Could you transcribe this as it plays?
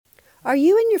Are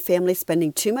you and your family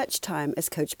spending too much time as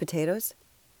couch potatoes?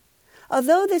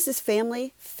 Although this is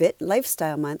Family Fit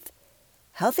Lifestyle Month,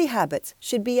 healthy habits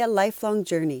should be a lifelong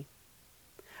journey.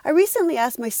 I recently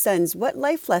asked my sons what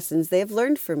life lessons they have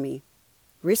learned from me.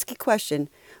 Risky question,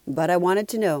 but I wanted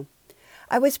to know.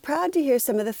 I was proud to hear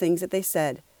some of the things that they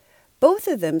said. Both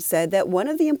of them said that one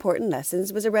of the important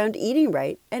lessons was around eating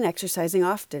right and exercising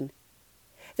often.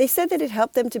 They said that it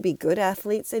helped them to be good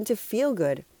athletes and to feel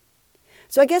good.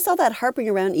 So I guess all that harping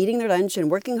around eating their lunch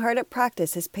and working hard at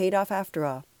practice has paid off after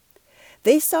all.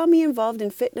 They saw me involved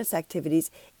in fitness activities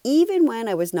even when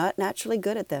I was not naturally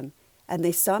good at them, and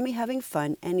they saw me having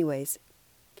fun anyways.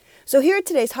 So here are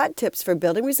today's hot tips for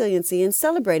building resiliency and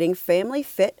celebrating Family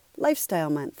Fit Lifestyle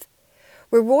Month.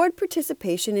 Reward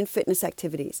participation in fitness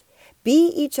activities. Be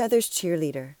each other's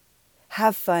cheerleader.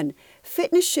 Have fun.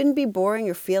 Fitness shouldn't be boring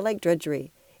or feel like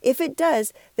drudgery. If it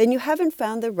does, then you haven't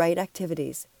found the right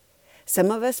activities.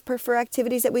 Some of us prefer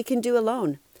activities that we can do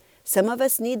alone. Some of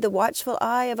us need the watchful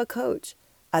eye of a coach.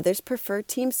 Others prefer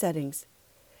team settings.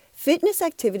 Fitness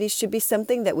activities should be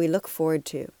something that we look forward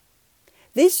to.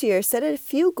 This year, set a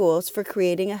few goals for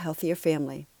creating a healthier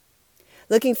family.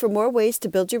 Looking for more ways to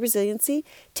build your resiliency?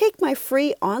 Take my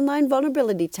free online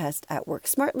vulnerability test at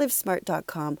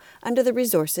WorkSmartLivesmart.com under the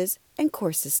Resources and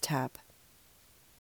Courses tab.